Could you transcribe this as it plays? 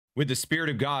with the Spirit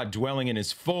of God dwelling in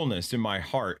his fullness in my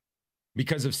heart,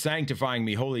 because of sanctifying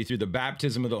me wholly through the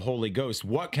baptism of the Holy Ghost,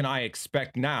 what can I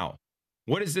expect now?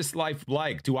 What is this life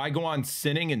like? Do I go on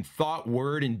sinning in thought,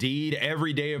 word, and deed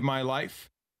every day of my life?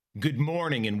 Good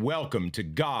morning and welcome to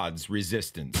God's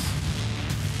Resistance.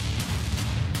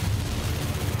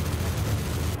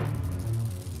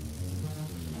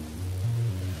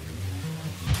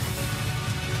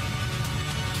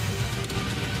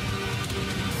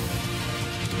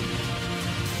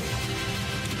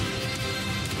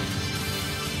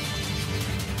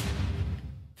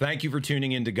 Thank you for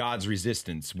tuning into God's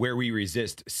Resistance, where we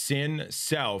resist sin,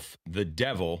 self, the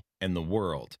devil, and the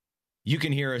world. You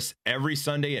can hear us every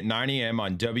Sunday at 9 a.m.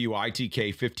 on WITK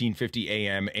 1550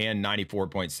 AM and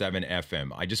 94.7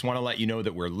 FM. I just want to let you know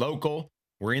that we're local.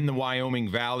 We're in the Wyoming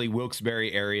Valley,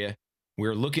 Wilkes-Barre area.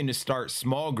 We're looking to start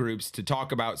small groups to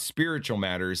talk about spiritual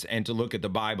matters and to look at the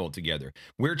Bible together.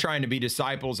 We're trying to be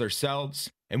disciples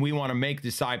ourselves, and we want to make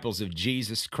disciples of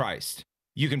Jesus Christ.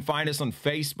 You can find us on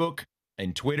Facebook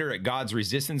and Twitter at God's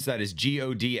Resistance. That is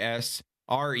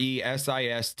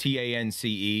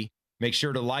GODSRESISTANCE. Make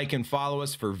sure to like and follow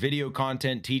us for video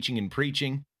content, teaching, and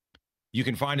preaching. You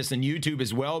can find us on YouTube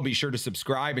as well. Be sure to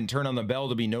subscribe and turn on the bell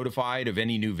to be notified of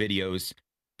any new videos.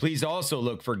 Please also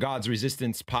look for God's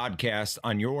Resistance podcast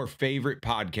on your favorite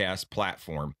podcast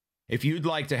platform. If you'd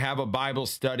like to have a Bible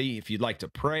study, if you'd like to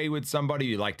pray with somebody,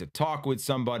 you'd like to talk with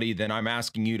somebody, then I'm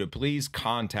asking you to please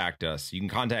contact us. You can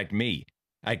contact me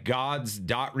at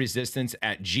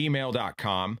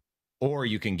gods.resistance@gmail.com, or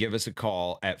you can give us a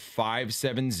call at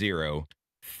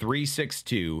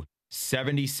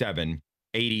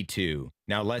 570-362-7782.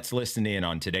 Now let's listen in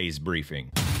on today's briefing.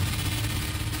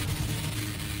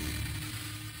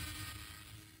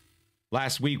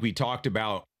 Last week we talked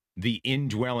about the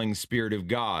indwelling Spirit of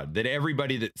God, that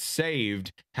everybody that's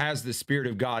saved has the Spirit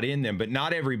of God in them, but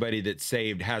not everybody that's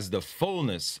saved has the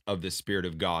fullness of the Spirit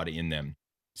of God in them.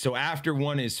 So after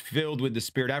one is filled with the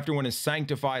Spirit, after one is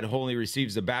sanctified, holy,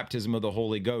 receives the baptism of the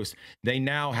Holy Ghost, they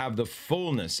now have the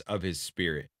fullness of his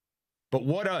Spirit. But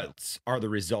what else are the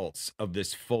results of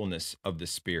this fullness of the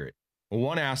Spirit? Well,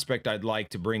 one aspect I'd like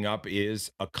to bring up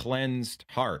is a cleansed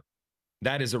heart.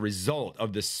 That is a result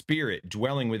of the Spirit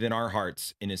dwelling within our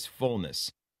hearts in his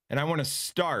fullness. And I want to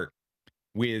start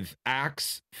with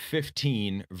Acts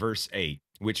 15, verse 8,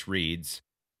 which reads,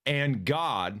 "And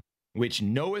God, which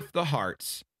knoweth the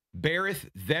hearts, beareth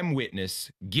them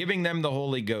witness, giving them the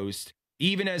Holy Ghost,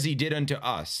 even as he did unto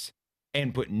us,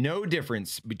 and put no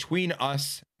difference between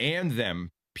us and them,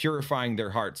 purifying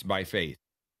their hearts by faith."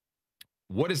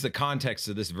 What is the context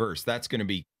of this verse? That's going to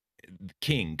be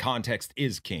king. Context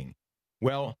is king.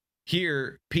 Well,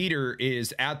 here Peter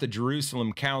is at the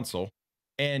Jerusalem Council,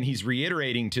 and he's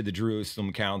reiterating to the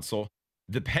Jerusalem Council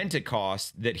the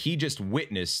Pentecost that he just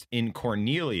witnessed in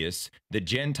Cornelius, the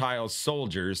Gentile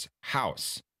soldier's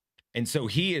house. And so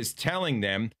he is telling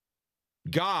them,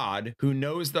 God, who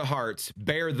knows the hearts,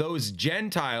 bear those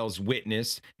Gentiles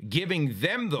witness, giving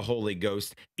them the Holy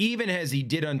Ghost, even as he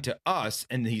did unto us.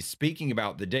 And he's speaking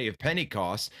about the day of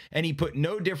Pentecost. And he put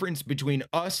no difference between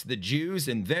us, the Jews,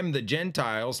 and them, the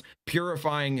Gentiles,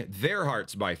 purifying their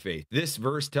hearts by faith. This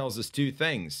verse tells us two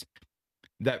things.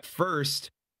 That first,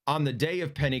 on the day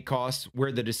of Pentecost,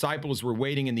 where the disciples were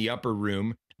waiting in the upper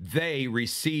room, they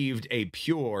received a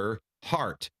pure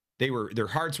heart. Their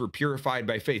hearts were purified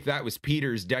by faith. That was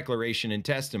Peter's declaration and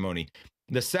testimony.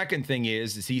 The second thing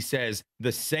is he says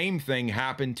the same thing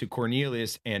happened to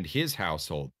Cornelius and his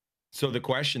household. So the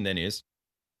question then is,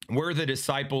 were the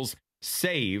disciples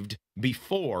saved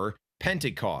before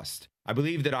Pentecost? I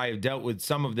believe that I have dealt with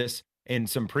some of this in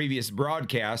some previous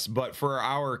broadcasts, but for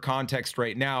our context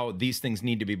right now, these things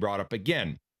need to be brought up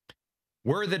again.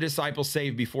 Were the disciples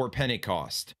saved before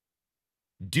Pentecost?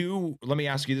 Let me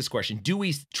ask you this question. Do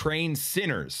we train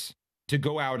sinners to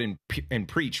go out and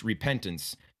preach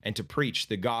repentance and to preach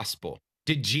the gospel?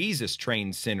 Did Jesus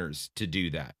train sinners to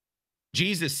do that?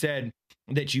 Jesus said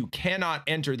that you cannot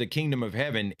enter the kingdom of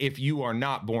heaven if you are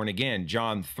not born again.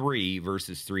 John 3,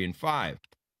 verses 3 and 5.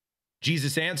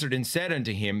 Jesus answered and said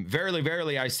unto him, Verily,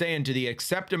 verily, I say unto thee,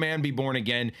 except a man be born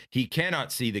again, he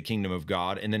cannot see the kingdom of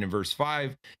God. And then in verse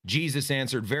 5, Jesus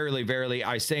answered, Verily, verily,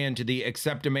 I say unto thee,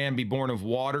 except a man be born of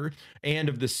water and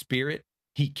of the Spirit,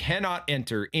 he cannot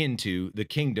enter into the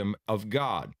kingdom of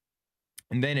God.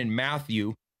 And then in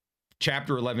Matthew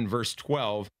chapter 11, verse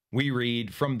 12, we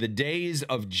read, From the days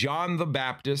of John the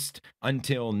Baptist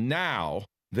until now,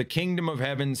 the kingdom of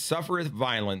heaven suffereth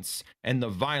violence, and the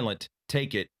violent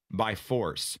take it by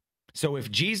force. So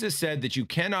if Jesus said that you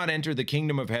cannot enter the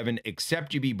kingdom of heaven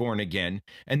except you be born again,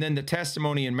 and then the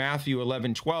testimony in Matthew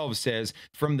 11:12 says,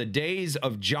 from the days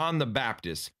of John the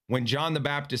Baptist, when John the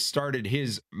Baptist started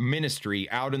his ministry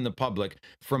out in the public,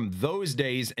 from those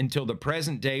days until the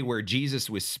present day where Jesus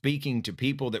was speaking to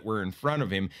people that were in front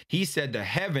of him, he said that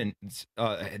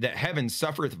heaven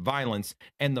suffereth violence,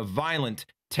 and the violent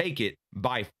take it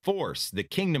by force. The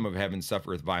kingdom of heaven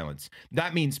suffereth violence.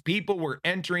 That means people were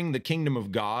entering the kingdom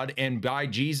of God, and by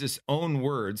Jesus' own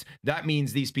words, that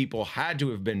means these people had to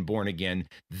have been born again.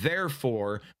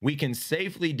 Therefore, we can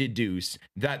safely deduce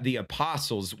that the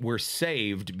apostles were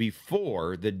saved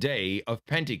before the day of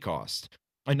Pentecost.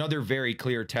 Another very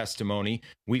clear testimony,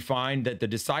 we find that the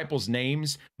disciples'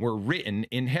 names were written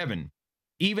in heaven.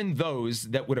 Even those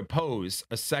that would oppose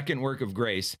a second work of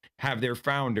grace have their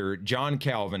founder, John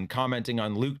Calvin, commenting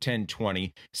on Luke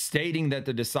 10:20, stating that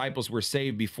the disciples were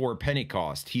saved before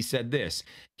Pentecost. He said this,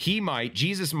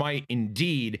 Jesus might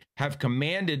indeed have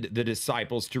commanded the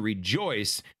disciples to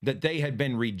rejoice that they had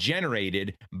been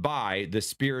regenerated by the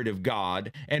Spirit of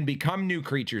God and become new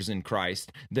creatures in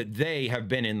Christ, that they have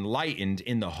been enlightened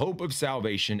in the hope of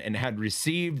salvation and had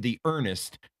received the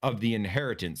earnest of the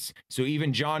inheritance. So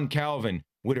even John Calvin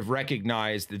would have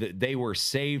recognized that they were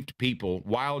saved people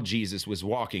while Jesus was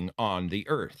walking on the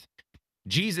earth.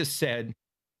 Jesus said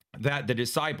that the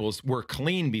disciples were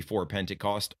clean before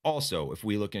Pentecost also. If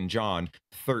we look in John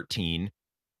 13,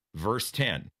 verse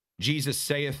 10, Jesus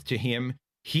saith to him,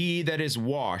 he that is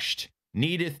washed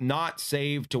needeth not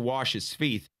save to wash his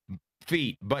feet,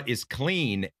 but is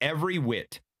clean every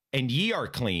whit, and ye are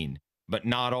clean, but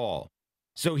not all.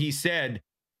 So he said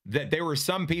that there were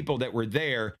some people that were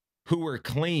there who were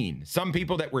clean, some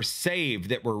people that were saved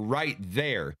that were right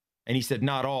there. And he said,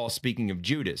 not all, speaking of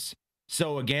Judas.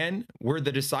 So again, were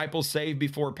the disciples saved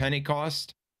before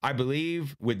Pentecost? I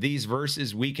believe with these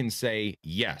verses, we can say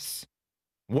yes.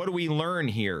 What do we learn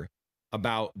here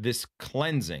about this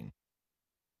cleansing?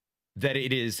 That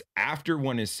it is after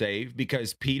one is saved,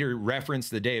 because Peter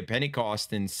referenced the day of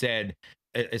Pentecost and said,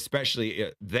 especially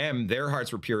their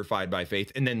hearts were purified by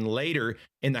faith. And then later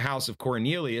in the house of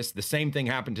Cornelius, the same thing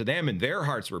happened to them and their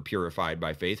hearts were purified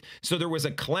by faith. So there was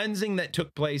a cleansing that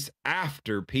took place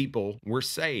after people were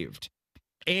saved.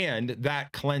 And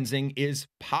that cleansing is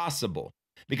possible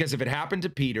because if it happened to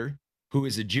Peter, who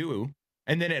is a Jew,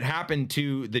 and then it happened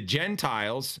to the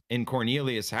Gentiles in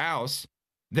Cornelius' house,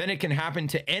 then it can happen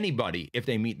to anybody if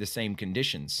they meet the same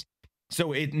conditions.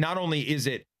 So it not only is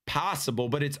it possible,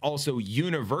 but it's also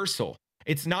universal.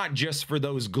 It's not just for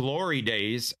those glory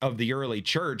days of the early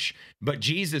church, but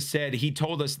Jesus said he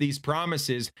told us these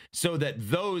promises so that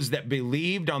those that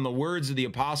believed on the words of the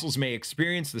apostles may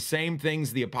experience the same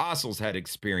things the apostles had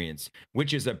experienced,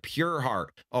 which is a pure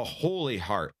heart, a holy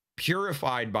heart,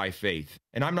 purified by faith.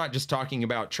 And I'm not just talking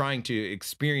about trying to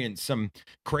experience some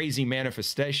crazy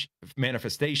manifestations.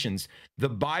 The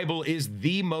Bible is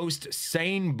the most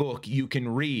sane book you can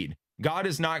read. God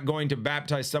is not going to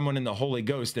baptize someone in the Holy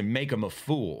Ghost and make them a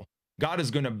fool. God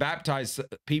is going to baptize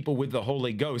people with the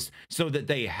Holy Ghost so that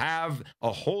they have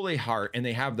a holy heart and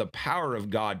they have the power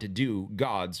of God to do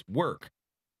God's work.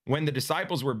 When the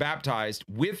disciples were baptized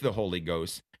with the Holy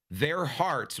Ghost, their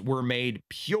hearts were made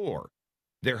pure.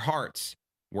 Their hearts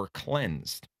were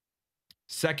cleansed.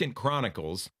 2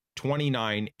 Chronicles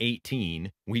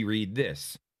 29:18, we read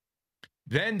this.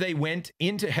 Then they went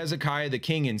into Hezekiah the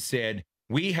king and said,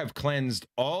 we have cleansed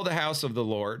all the house of the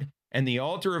Lord and the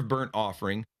altar of burnt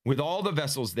offering with all the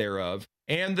vessels thereof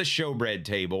and the showbread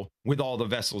table with all the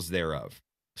vessels thereof.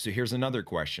 So here's another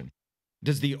question.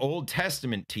 Does the Old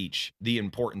Testament teach the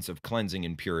importance of cleansing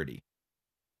and purity?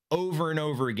 Over and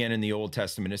over again in the Old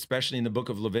Testament, especially in the book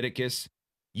of Leviticus,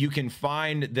 you can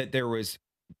find that there was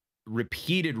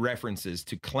repeated references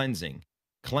to cleansing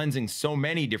so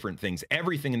many different things.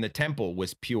 Everything in the temple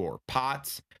was pure.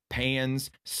 Pots, pans,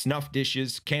 snuff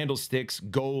dishes, candlesticks,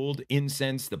 gold,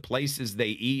 incense, the places they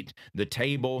eat, the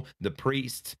table, the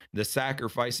priests, the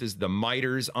sacrifices, the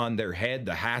mitres on their head,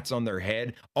 the hats on their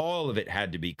head, all of it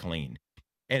had to be clean.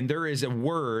 And there is a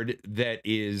word that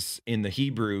is in the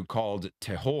Hebrew called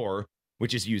tehor,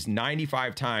 which is used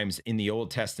 95 times in the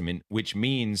Old Testament, which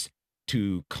means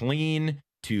to clean,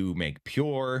 to make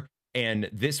pure. And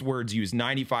this word's used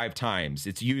 95 times.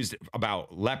 It's used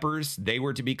about lepers, they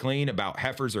were to be clean, about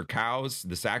heifers or cows,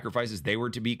 the sacrifices, they were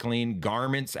to be clean,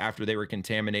 garments after they were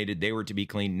contaminated, they were to be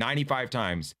clean. 95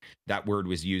 times that word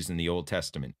was used in the Old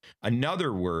Testament.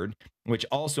 Another word, which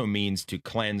also means to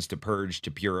cleanse, to purge, to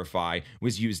purify,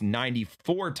 was used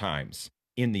 94 times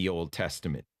in the Old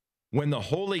Testament. When the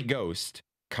Holy Ghost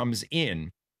comes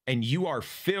in and you are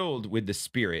filled with the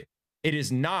Spirit, It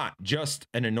is not just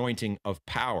an anointing of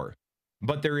power,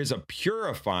 but there is a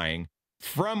purifying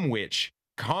from which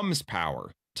comes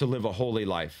power to live a holy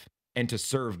life and to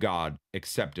serve God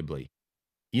acceptably.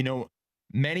 You know,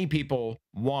 many people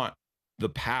want the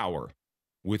power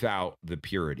without the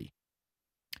purity.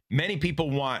 Many people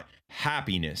want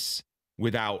happiness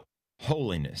without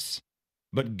holiness.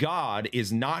 But God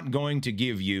is not going to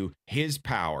give you his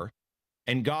power,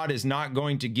 and God is not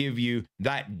going to give you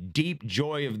that deep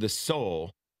joy of the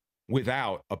soul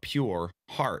without a pure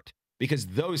heart, because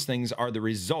those things are the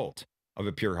result of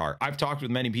a pure heart. I've talked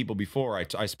with many people before.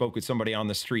 I spoke with somebody on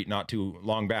the street not too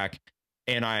long back,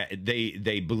 and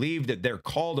they believed that they're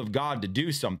called of God to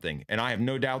do something, and I have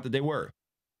no doubt that they were.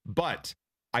 But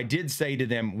I did say to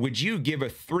them, would you give a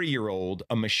 3-year-old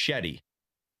a machete?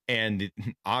 And the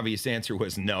obvious answer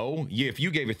was no. If you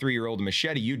gave a 3-year-old a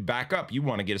machete, you'd back up. You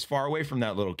want to get as far away from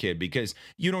that little kid because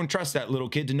you don't trust that little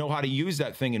kid to know how to use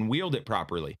that thing and wield it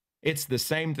properly. It's the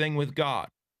same thing with God.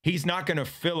 He's not going to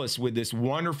fill us with this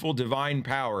wonderful divine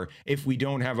power if we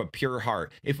don't have a pure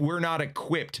heart, if we're not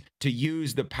equipped to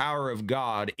use the power of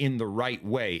God in the right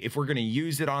way, if we're going to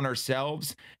use it on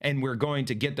ourselves and we're going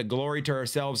to get the glory to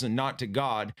ourselves and not to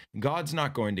God, God's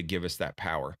not going to give us that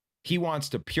power. He wants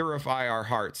to purify our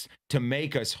hearts to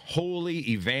make us holy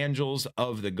evangels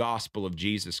of the gospel of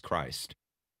Jesus Christ.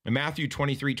 In Matthew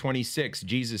 23:26,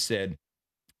 Jesus said,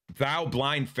 "Thou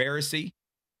blind Pharisee,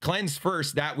 cleanse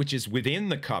first that which is within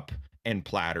the cup and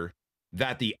platter,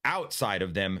 that the outside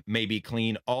of them may be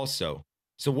clean also."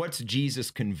 So what's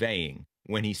Jesus conveying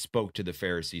when he spoke to the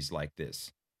Pharisees like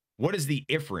this? What is the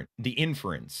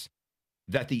inference?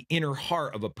 That the inner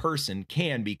heart of a person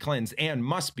can be cleansed and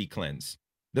must be cleansed.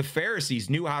 The Pharisees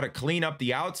knew how to clean up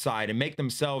the outside and make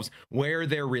themselves wear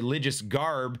their religious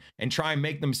garb and try and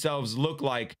make themselves look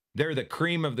like they're the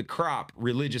cream of the crop,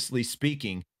 religiously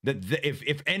speaking. That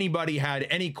if anybody had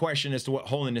any question as to what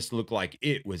holiness looked like,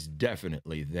 it was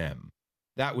definitely them.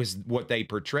 That was what they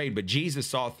portrayed, but Jesus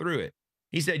saw through it.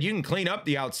 He said, you can clean up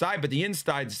the outside, but the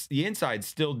inside's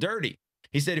still dirty.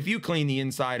 He said, if you clean the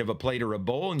inside of a plate or a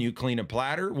bowl and you clean a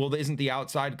platter, well, isn't the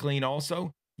outside clean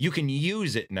also? You can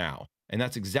use it now. And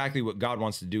that's exactly what God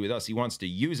wants to do with us. He wants to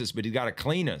use us, but he's got to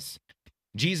clean us.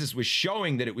 Jesus was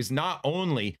showing that it was not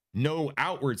only no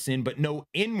outward sin, but no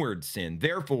inward sin.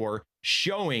 Therefore,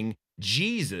 showing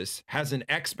Jesus has an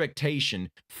expectation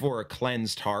for a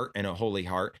cleansed heart and a holy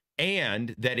heart,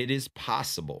 and that it is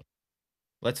possible.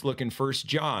 Let's look in 1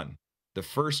 John, the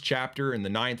 1st chapter and the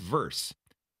 9th verse.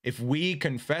 If we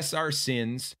confess our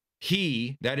sins,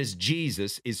 he, that is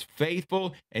Jesus, is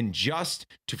faithful and just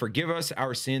to forgive us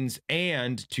our sins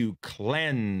and to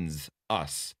cleanse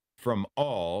us from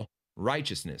all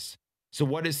righteousness. So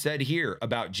what is said here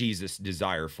about Jesus'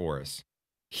 desire for us?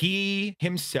 He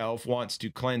himself wants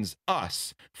to cleanse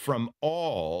us from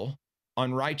all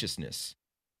unrighteousness.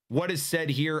 What is said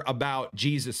here about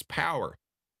Jesus' power?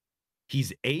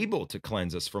 He's able to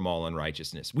cleanse us from all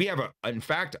unrighteousness. We have, in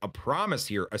fact, a promise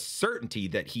here, a certainty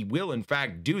that he will, in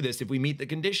fact, do this if we meet the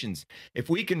conditions. If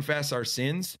we confess our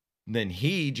sins, then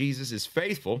he, Jesus, is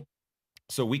faithful,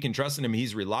 so we can trust in him.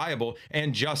 He's reliable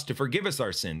and just to forgive us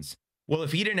our sins. Well,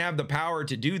 if he didn't have the power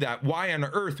to do that, why on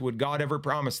earth would God ever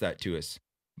promise that to us?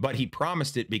 But he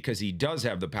promised it because he does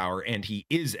have the power and he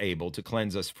is able to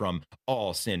cleanse us from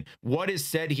all sin. What is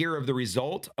said here of the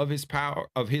result of his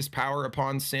power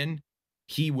upon sin?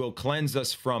 He will cleanse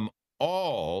us from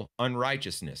all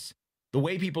unrighteousness. The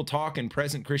way people talk in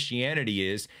present Christianity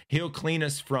is he'll clean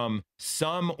us from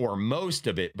some or most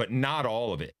of it, but not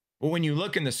all of it. But when you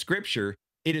look in the scripture,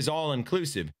 it is all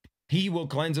inclusive. He will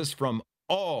cleanse us from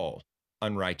all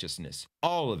unrighteousness,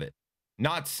 all of it,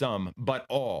 not some, but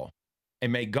all.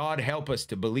 And may God help us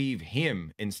to believe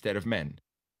him instead of men.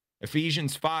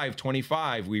 Ephesians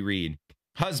 5:25, we read,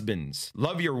 husbands,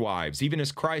 love your wives, even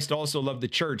as Christ also loved the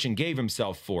church and gave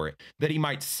himself for it, that he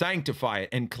might sanctify it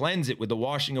and cleanse it with the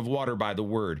washing of water by the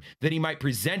word, that he might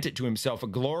present it to himself a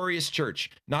glorious church,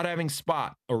 not having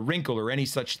spot or wrinkle or any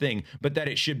such thing, but that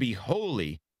it should be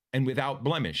holy and without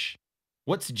blemish.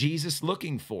 What's Jesus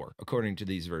looking for, according to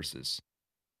these verses?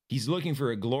 He's looking for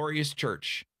a glorious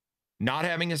church, not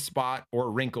having a spot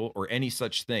or wrinkle or any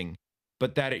such thing,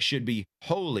 but that it should be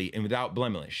holy and without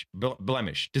blemish.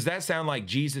 Does that sound like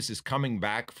Jesus is coming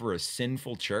back for a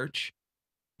sinful church?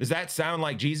 Does that sound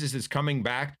like Jesus is coming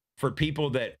back for people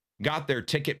that got their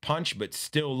ticket punched but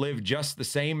still live just the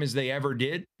same as they ever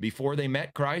did before they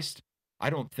met Christ? I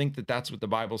don't think that that's what the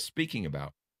Bible's speaking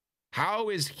about. How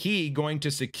is he going to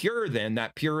secure then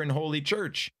that pure and holy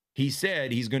church? He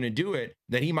said he's going to do it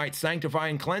that he might sanctify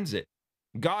and cleanse it.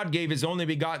 God gave his only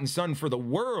begotten son for the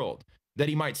world that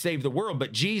he might save the world,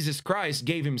 but Jesus Christ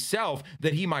gave himself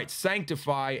that he might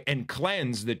sanctify and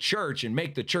cleanse the church and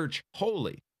make the church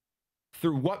holy.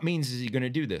 Through what means is he going to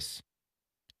do this?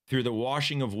 Through the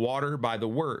washing of water by the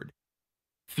word,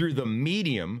 through the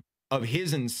medium of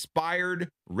his inspired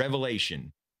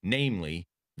revelation, namely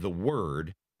the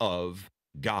word of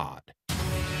God.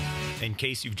 In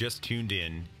case you've just tuned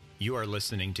in, you are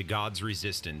listening to God's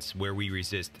Resistance, where we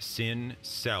resist sin,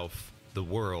 self, the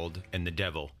world, and the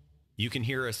devil. You can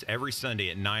hear us every Sunday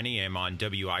at 9 a.m. on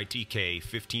WITK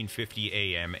 1550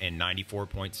 AM and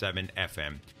 94.7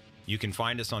 FM. You can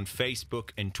find us on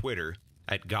Facebook and Twitter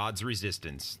at God's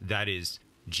Resistance. That is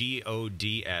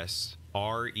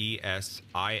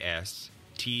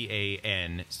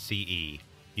GODSRESISTANCE.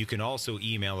 You can also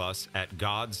email us at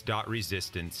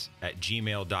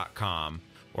gods.resistance@gmail.com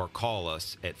or call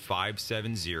us at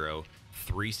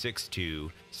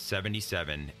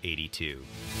 570-362-7782.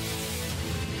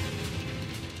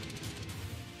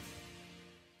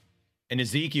 In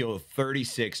Ezekiel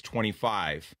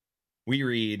 36:25, we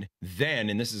read, "Then,"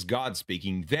 and this is God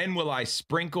speaking, "then will I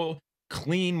sprinkle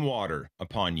clean water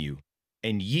upon you,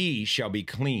 and ye shall be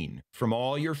clean. From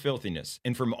all your filthiness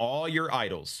and from all your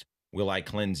idols will I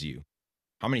cleanse you."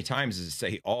 How many times does it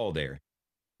say all there?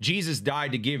 Jesus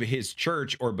died to give his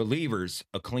church or believers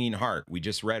a clean heart. We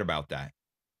just read about that.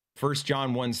 1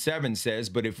 John 1:7 says,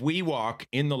 "But if we walk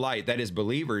in the light," that is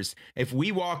believers, "if we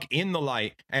walk in the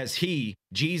light as he,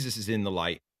 Jesus, is in the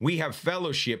light, we have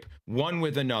fellowship one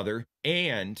with another,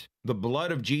 and the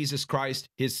blood of Jesus Christ,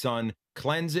 his son,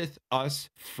 cleanseth us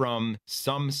from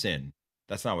some sin."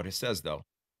 That's not what it says, though.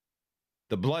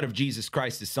 The blood of Jesus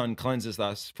Christ, his son, cleanseth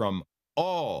us from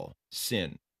all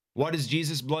sin. What does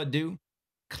Jesus' blood do?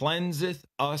 Cleanseth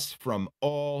us from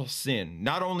all sin.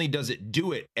 Not only does it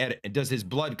do it, does his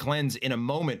blood cleanse in a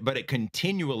moment, but it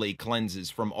continually cleanses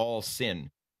from all sin,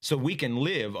 so we can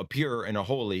live a pure and a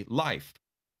holy life.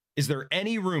 Is there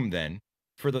any room then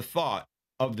for the thought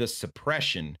of the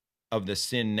suppression of the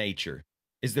sin nature?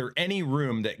 Is there any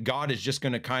room that God is just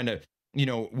going to kind of,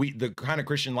 the kind of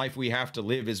Christian life we have to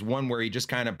live is one where he just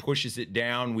kind of pushes it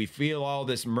down? We feel all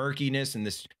this murkiness and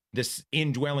this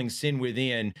indwelling sin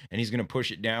within, and he's going to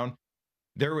push it down.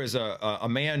 There was a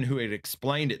man who had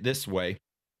explained it this way.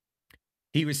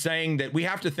 He was saying that we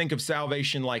have to think of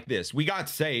salvation like this. We got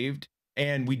saved,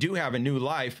 and we do have a new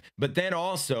life, but then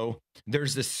also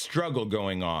there's this struggle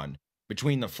going on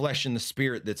between the flesh and the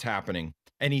spirit that's happening.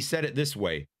 And he said it this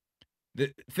way.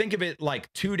 Think of it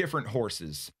like two different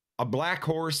horses, a black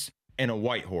horse and a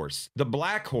white horse. The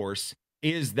black horse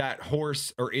is that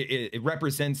horse, or it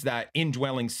represents that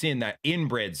indwelling sin, that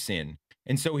inbred sin.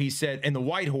 And so he said, and the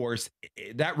white horse,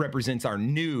 that represents our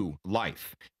new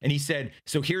life. And he said,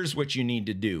 so here's what you need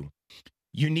to do.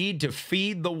 You need to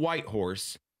feed the white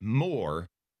horse more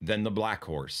than the black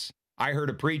horse. I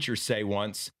heard a preacher say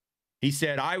once, he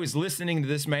said, I was listening to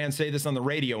this man say this on the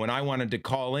radio, and I wanted to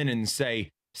call in and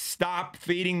say, stop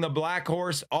feeding the black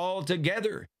horse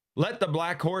altogether. Let the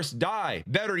black horse die.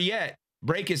 Better yet,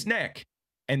 break his neck.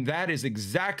 And that is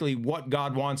exactly what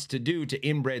God wants to do to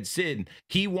inbred sin.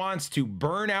 He wants to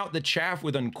burn out the chaff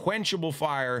with unquenchable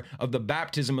fire of the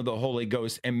baptism of the Holy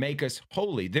Ghost and make us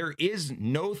holy. There is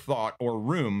no thought or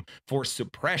room for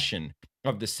suppression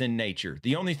of the sin nature.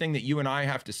 The only thing that you and I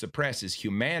have to suppress is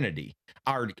humanity,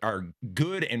 our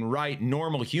good and right,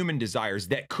 normal human desires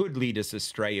that could lead us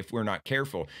astray if we're not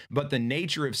careful. But the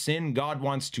nature of sin, God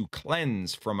wants to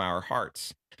cleanse from our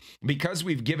hearts. Because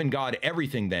we've given God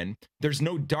everything, then, there's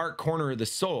no dark corner of the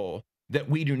soul that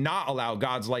we do not allow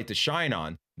God's light to shine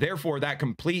on. Therefore, that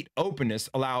complete openness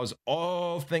allows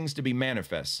all things to be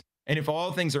manifest. And if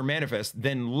all things are manifest,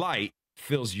 then light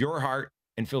fills your heart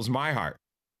and fills my heart.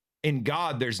 In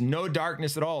God, there's no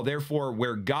darkness at all. Therefore,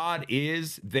 where God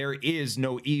is, there is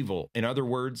no evil. In other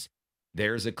words,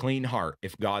 there's a clean heart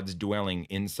if God's dwelling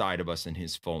inside of us in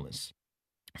his fullness.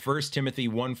 1 Timothy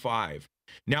 1:5.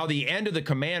 Now, the end of the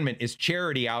commandment is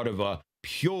charity out of a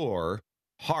pure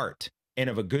heart and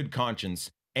of a good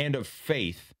conscience and of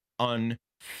faith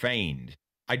unfeigned.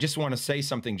 I just want to say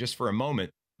something just for a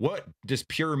moment. What does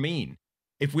pure mean?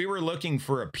 If we were looking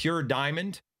for a pure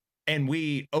diamond and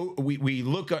we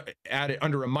look at it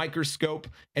under a microscope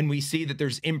and we see that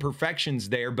there's imperfections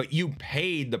there, but you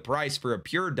paid the price for a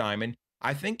pure diamond,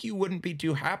 I think you wouldn't be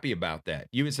too happy about that.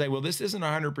 You would say, well, this isn't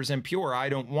 100% pure. I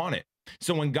don't want it.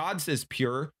 So when God says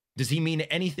pure, does he mean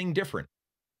anything different?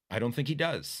 I don't think he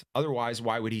does. Otherwise,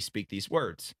 why would he speak these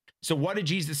words? So what did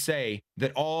Jesus say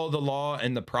that all the law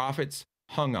and the prophets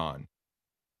hung on?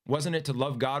 Wasn't it to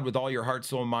love God with all your heart,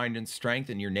 soul, mind, and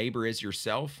strength, and your neighbor as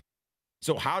yourself?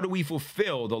 So how do we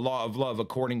fulfill the law of love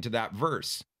according to that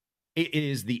verse? It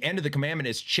is the end of the commandment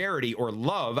is charity or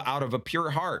love out of a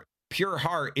pure heart. Pure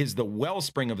heart is the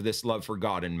wellspring of this love for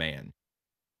God and man.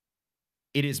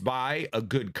 It is by a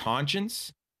good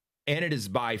conscience, and it is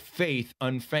by faith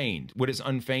unfeigned. What does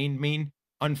unfeigned mean?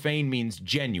 Unfeigned means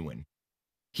genuine.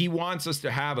 He wants us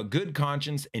to have a good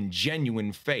conscience and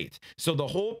genuine faith. So the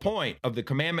whole point of the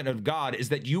commandment of God is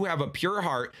that you have a pure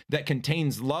heart that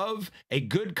contains love, a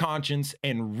good conscience,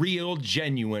 and real,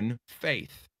 genuine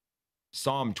faith.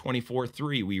 Psalm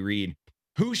 24:3, we read,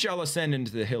 "Who shall ascend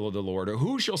into the hill of the Lord, or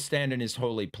who shall stand in his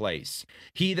holy place?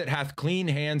 He that hath clean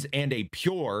hands and a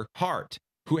pure heart,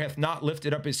 who hath not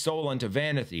lifted up his soul unto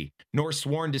vanity, nor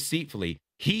sworn deceitfully,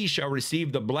 he shall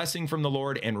receive the blessing from the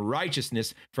Lord and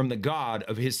righteousness from the God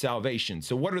of his salvation."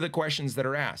 So what are the questions that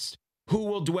are asked? Who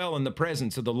will dwell in the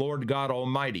presence of the Lord God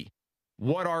Almighty?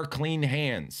 What are clean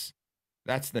hands?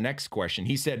 That's the next question.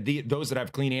 He said, those that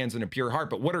have clean hands and a pure heart.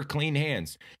 But what are clean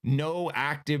hands? No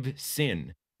active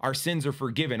sin. Our sins are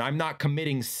forgiven. I'm not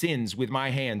committing sins with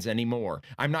my hands anymore.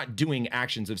 I'm not doing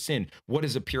actions of sin. What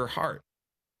is a pure heart?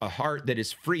 A heart that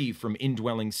is free from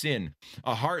indwelling sin.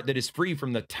 A heart that is free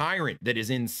from the tyrant that is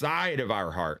inside of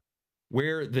our heart,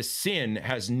 where the sin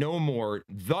has no more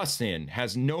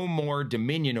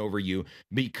dominion over you,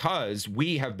 because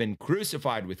we have been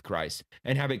crucified with Christ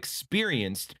and have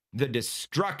experienced the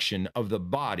destruction of the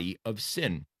body of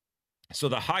sin. So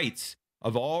the heights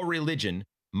of all religion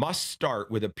must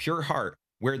start with a pure heart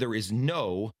where there is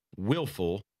no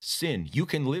willful sin. You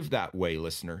can live that way,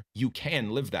 listener. You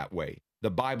can live that way. The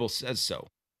Bible says so.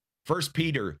 1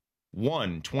 Peter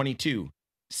 1:22.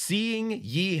 "Seeing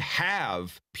ye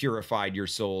have purified your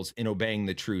souls in obeying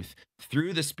the truth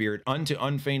through the Spirit unto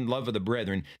unfeigned love of the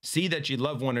brethren, see that ye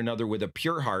love one another with a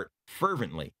pure heart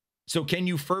fervently." So can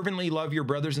you fervently love your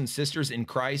brothers and sisters in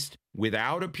Christ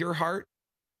without a pure heart?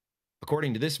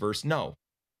 According to this verse, no.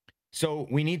 So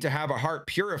we need to have a heart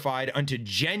purified unto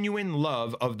genuine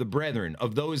love of the brethren,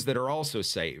 of those that are also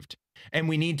saved. And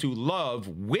we need to love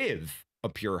with a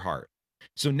pure heart.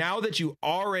 So now that you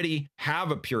already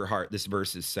have a pure heart, this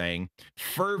verse is saying,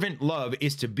 fervent love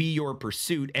is to be your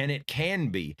pursuit, and it can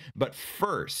be. But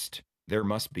first, there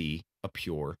must be a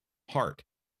pure heart.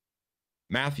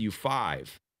 Matthew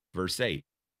 5, verse 8.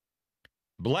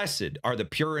 Blessed are the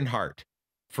pure in heart,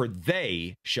 for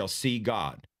they shall see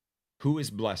God. Who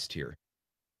is blessed here?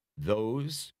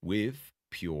 Those with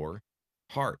pure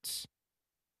hearts.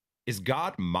 Is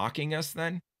God mocking us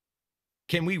then?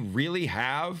 Can we really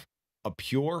have a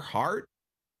pure heart?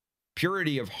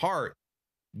 Purity of heart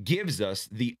gives us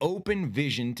the open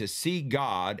vision to see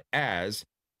God as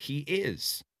he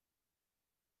is.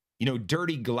 You know,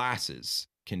 dirty glasses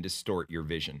can distort your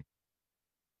vision.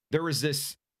 There was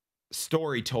this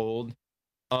story told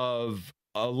of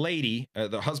a lady,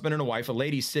 the husband and a wife, a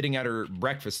lady sitting at her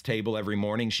breakfast table every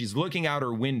morning. She's looking out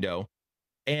her window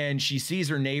and she sees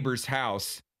her neighbor's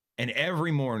house. And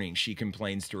every morning she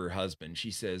complains to her husband. She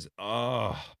says,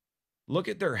 "Oh, look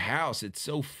at their house. It's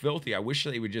so filthy. I wish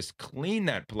they would just clean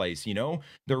that place. You know,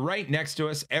 they're right next to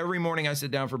us. Every morning I sit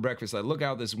down for breakfast. I look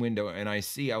out this window and I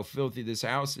see how filthy this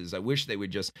house is. I wish they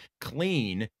would just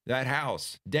clean that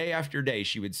house." Day after day,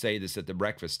 she would say this at the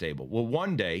breakfast table. Well,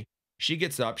 one day she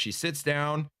gets up, she sits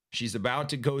down, she's about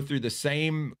to go through the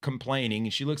same complaining,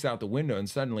 and she looks out the window and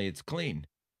suddenly it's clean.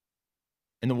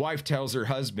 And the wife tells her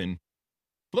husband,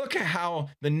 "Look at how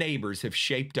the neighbors have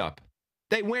shaped up.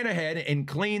 They went ahead and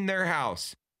cleaned their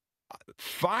house.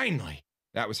 Finally."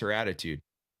 That was her attitude.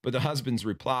 But the husband's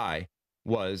reply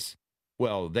was,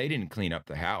 "Well, they didn't clean up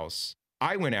the house.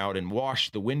 I went out and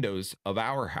washed the windows of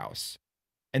our house."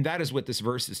 And that is what this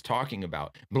verse is talking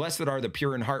about. Blessed are the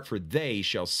pure in heart, for they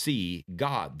shall see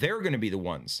God. They're going to be the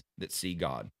ones that see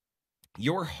God.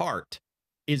 Your heart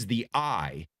is the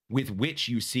eye with which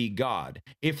you see God.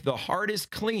 If the heart is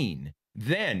clean,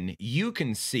 then you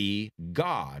can see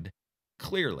God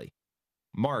clearly.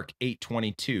 Mark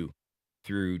 8:22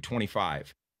 through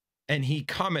 25. "And he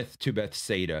cometh to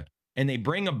Bethsaida, and they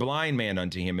bring a blind man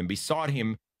unto him and besought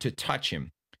him to touch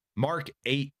him." Mark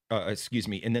 8,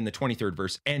 and then the 23rd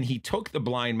verse. "And he took the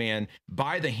blind man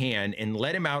by the hand and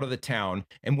led him out of the town.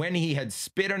 And when he had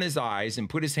spit on his eyes and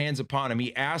put his hands upon him,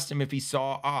 he asked him if he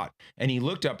saw aught. And he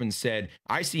looked up and said,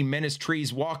 I see men as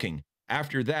trees walking.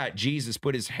 After that, Jesus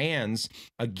put his hands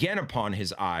again upon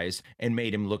his eyes and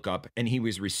made him look up, and he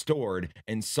was restored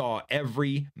and saw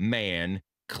every man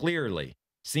clearly."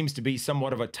 Seems to be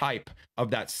somewhat of a type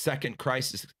of that second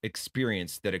crisis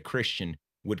experience that a Christian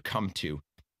would come to.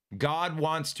 God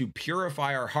wants to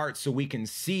purify our hearts so we can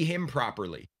see him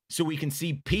properly, so we can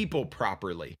see people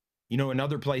properly. You know,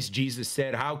 another place Jesus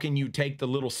said, how can you take the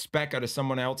little speck out of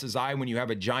someone else's eye when you have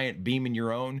a giant beam in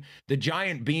your own? The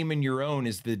giant beam in your own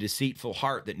is the deceitful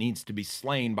heart that needs to be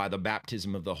slain by the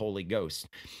baptism of the Holy Ghost.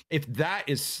 If that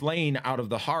is slain out of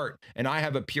the heart and I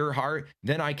have a pure heart,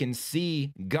 then I can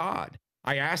see God.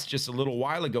 I asked just a little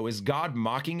while ago, is God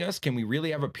mocking us? Can we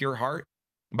really have a pure heart?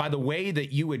 By the way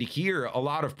that you would hear a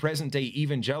lot of present day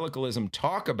evangelicalism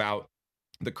talk about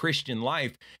the Christian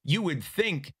life, you would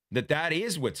think that that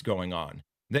is what's going on,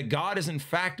 that God is in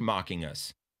fact mocking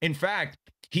us. In fact,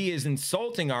 he is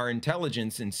insulting our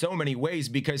intelligence in so many ways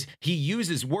because he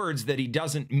uses words that he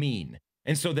doesn't mean.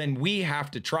 And so then we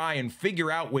have to try and figure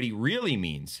out what he really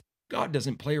means. God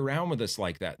doesn't play around with us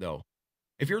like that, though.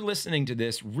 If you're listening to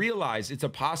this, realize it's a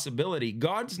possibility.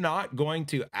 God's not going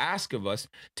to ask of us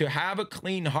to have a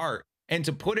clean heart and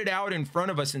to put it out in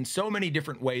front of us in so many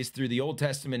different ways through the Old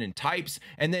Testament in types,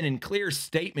 and then in clear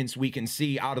statements we can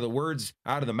see out of the words,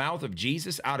 out of the mouth of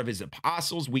Jesus, out of his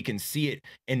apostles. We can see it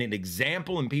in an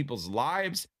example in people's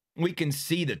lives. We can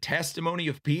see the testimony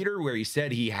of Peter where he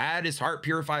said he had his heart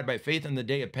purified by faith on the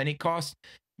day of Pentecost.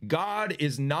 God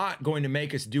is not going to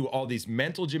make us do all these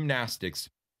mental gymnastics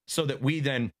so that we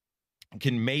then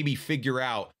can maybe figure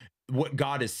out what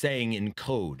God is saying in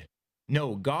code.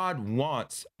 No, God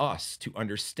wants us to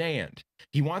understand.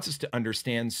 He wants us to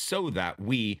understand so that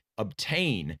we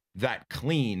obtain that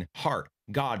clean heart.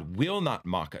 God will not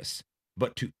mock us,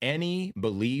 but to any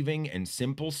believing and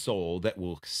simple soul that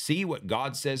will see what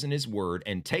God says in his word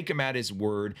and take him at his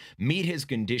word, meet his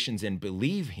conditions and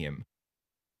believe him,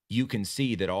 you can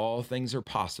see that all things are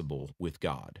possible with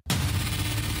God.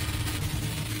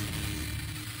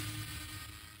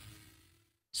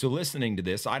 So listening to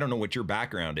this, I don't know what your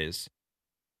background is.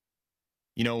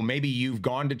 You know, maybe you've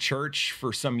gone to church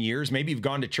for some years. Maybe you've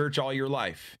gone to church all your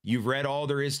life. You've read all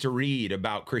there is to read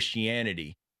about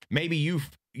Christianity. Maybe you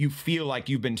feel like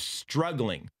you've been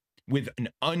struggling with an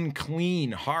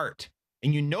unclean heart,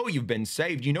 and you know you've been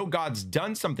saved. You know God's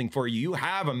done something for you. You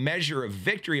have a measure of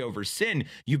victory over sin.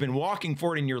 You've been walking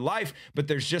for it in your life, but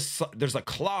there's a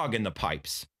clog in the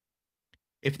pipes.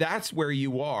 If that's where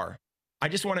you are, I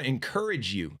just want to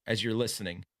encourage you as you're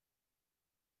listening.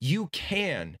 You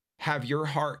can have your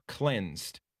heart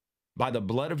cleansed by the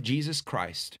blood of Jesus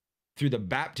Christ through the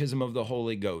baptism of the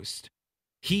Holy Ghost.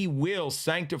 He will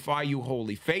sanctify you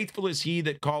wholly. Faithful is he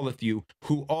that calleth you,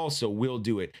 who also will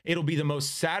do it. It'll be the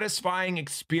most satisfying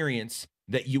experience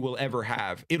that you will ever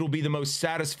have. It'll be the most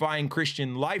satisfying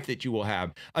Christian life that you will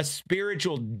have. A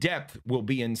spiritual depth will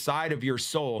be inside of your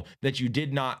soul that you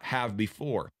did not have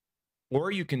before. Or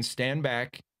you can stand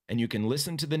back and you can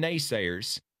listen to the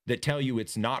naysayers that tell you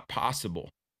it's not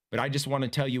possible. But I just want to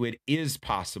tell you it is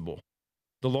possible.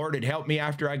 The Lord had helped me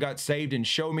after I got saved and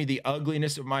showed me the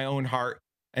ugliness of my own heart.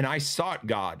 And I sought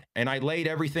God and I laid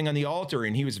everything on the altar.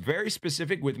 And he was very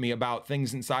specific with me about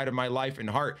things inside of my life and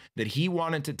heart that he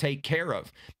wanted to take care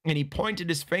of. And he pointed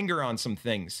his finger on some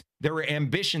things. There were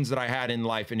ambitions that I had in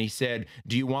life. And he said,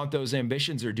 do you want those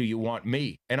ambitions or do you want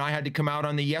me? And I had to come out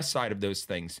on the yes side of those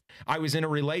things. I was in a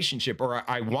relationship, or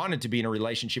I wanted to be in a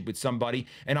relationship with somebody,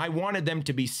 and I wanted them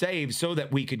to be saved so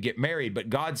that we could get married. But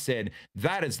God said,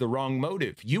 that is the wrong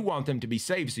motive. You want them to be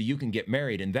saved so you can get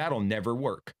married, and that'll never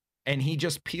work. And he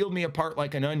just peeled me apart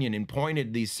like an onion and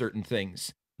pointed these certain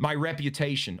things. My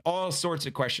reputation, all sorts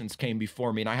of questions came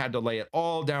before me, and I had to lay it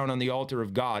all down on the altar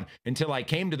of God until I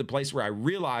came to the place where I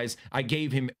realized I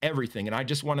gave him everything. And I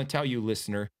just want to tell you,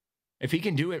 listener, if he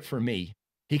can do it for me,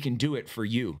 he can do it for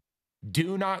you.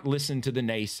 Do not listen to the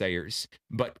naysayers,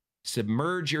 but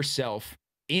submerge yourself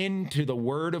into the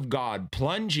word of God.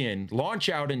 Plunge in, launch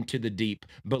out into the deep,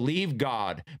 believe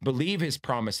God, believe his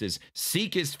promises,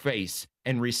 seek his face,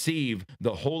 and receive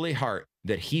the holy heart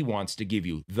that he wants to give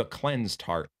you, the cleansed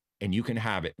heart, and you can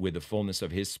have it with the fullness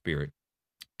of his Spirit.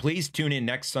 Please tune in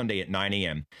next Sunday at 9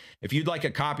 a.m. If you'd like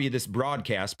a copy of this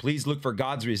broadcast, please look for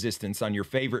God's Resistance on your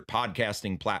favorite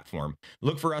podcasting platform.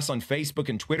 Look for us on Facebook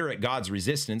and Twitter at God's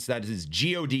Resistance. That is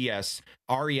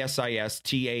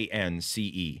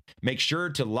GODSRESISTANCE. Make sure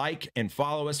to like and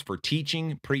follow us for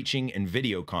teaching, preaching, and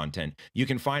video content. You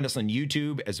can find us on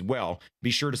YouTube as well.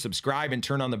 Be sure to subscribe and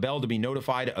turn on the bell to be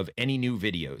notified of any new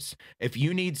videos. If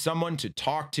you need someone to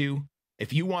talk to,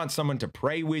 if you want someone to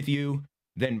pray with you,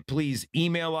 then please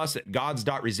email us at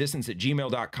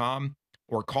gods.resistance@gmail.com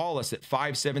or call us at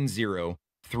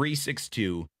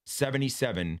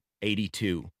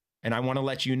 570-362-7782. And I want to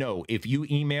let you know, if you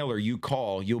email or you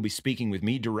call, you'll be speaking with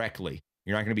me directly.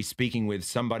 You're not going to be speaking with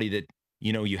somebody that,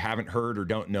 you know, you haven't heard or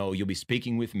don't know. You'll be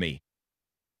speaking with me.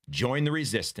 Join the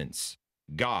resistance.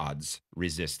 God's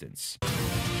resistance.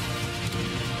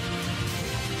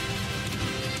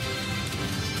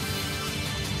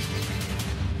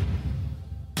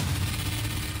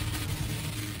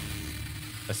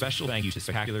 A special thank you to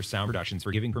Spectacular Sound Productions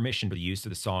for giving permission for the use of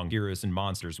the song Heroes and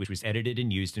Monsters, which was edited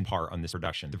and used in part on this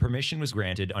production. The permission was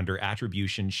granted under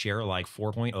Attribution Share Alike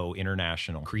 4.0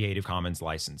 International Creative Commons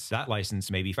license. That license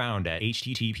may be found at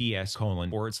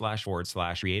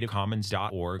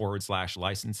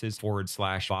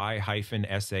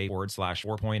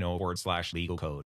https://creativecommons.org/licenses/by-sa/4.0/legal code.